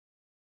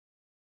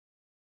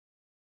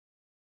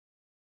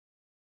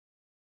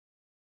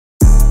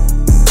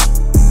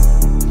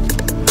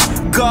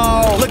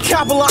go. Look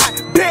Capital,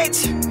 bitch.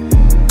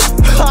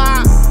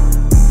 Ha.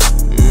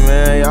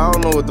 Man, y'all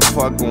don't know what the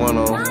fuck going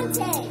on.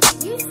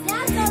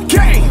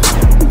 Gang.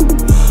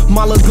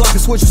 My little Glock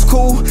switch was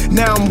cool,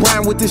 now I'm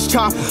riding with this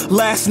chopper.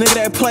 Last nigga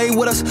that played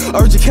with us,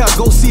 urge your cat,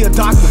 go see a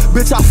doctor.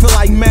 Bitch, I feel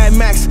like Mad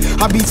Max,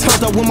 I be turned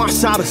up with my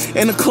shotters.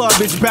 In the club,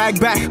 bitch, bag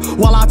back,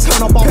 while I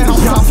turn up off the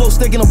top flow,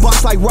 stick in a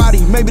box like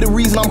Roddy. Maybe the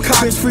reason I'm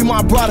cocky, bitch, free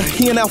my brother,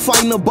 he and that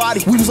fighting the body.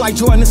 We was like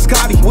Jordan and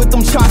Scotty, with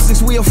them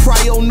chopsticks, we a fry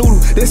your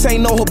noodle. This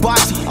ain't no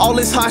hibachi, all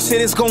this hot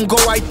shit is gon'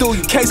 go right through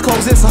you. Case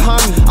closed, it's a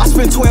homie. I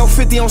spent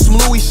 $12.50 on some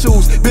Louis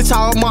shoes, bitch,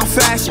 I up my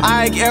fashion.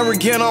 I act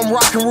arrogant, I'm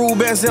rockin' Rule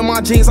bands in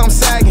my jeans, I'm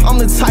sagging. I'm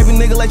the type of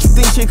nigga let you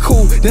think shit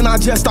cool, then I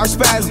just start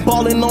spazzing.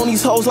 Ballin' on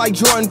these hoes like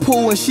Jordan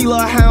Poole, and she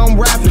love how I'm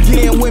rapping.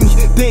 Get in with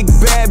me, big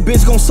bad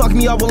bitch gon' suck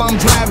me up while I'm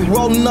driving.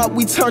 Rollin' up,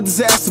 we turned his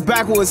ass to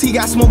backwards, he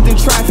got smoked in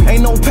traffic.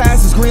 Ain't no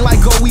passes, green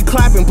light go, we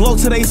clapping. Blow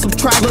till they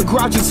subtract. Look,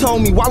 Grouchy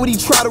told me, why would he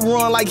try to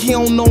run like he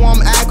don't know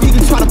I'm acting? He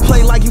can try to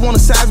play like he wanna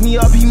size me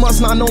up, he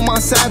must not know my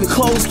savage.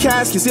 Closed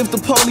caskets, if the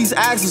police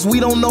ask us,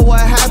 we don't know what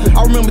happened.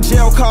 I remember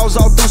jail calls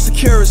all through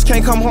Securus,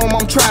 can't come home,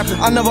 I'm trapping.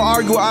 I never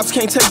argue with ops,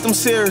 can't take them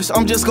serious,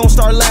 I'm just gon'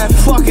 start laughing.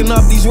 Fucking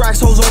up these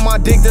racks, hoes on my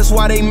dick, that's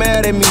why they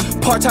mad at me.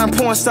 Part-time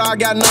porn star,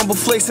 got number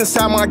flicks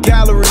inside my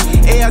gallery.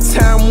 Every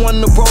time one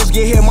of the bros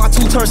get hit, my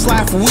two turn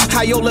slap for week.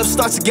 How your lips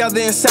stuck together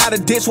inside a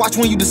ditch, watch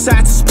when you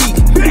decide to speak.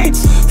 Bitch!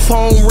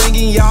 Phone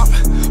ringing, yop.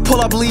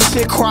 Pull up, leave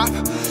shit crop.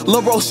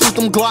 Lil' bro shoot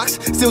them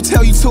Glocks, still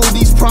tell you two of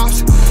these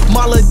props.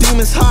 My little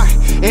demon's high,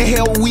 and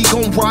hell we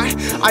gon' ride.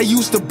 I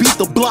used to beat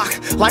the block,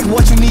 like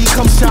what you need,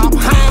 come shop,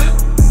 huh?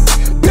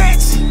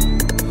 Bitch!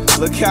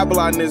 Look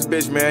Capital in this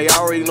bitch, man,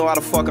 y'all already know how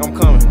the fuck I'm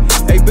coming.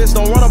 Hey bitch,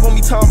 don't run up on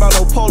me talking about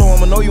no Polo,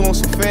 I'ma know you on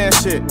some fan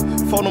shit.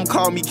 Phone them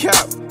call me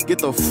Cap, get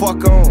the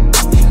fuck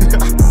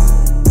on.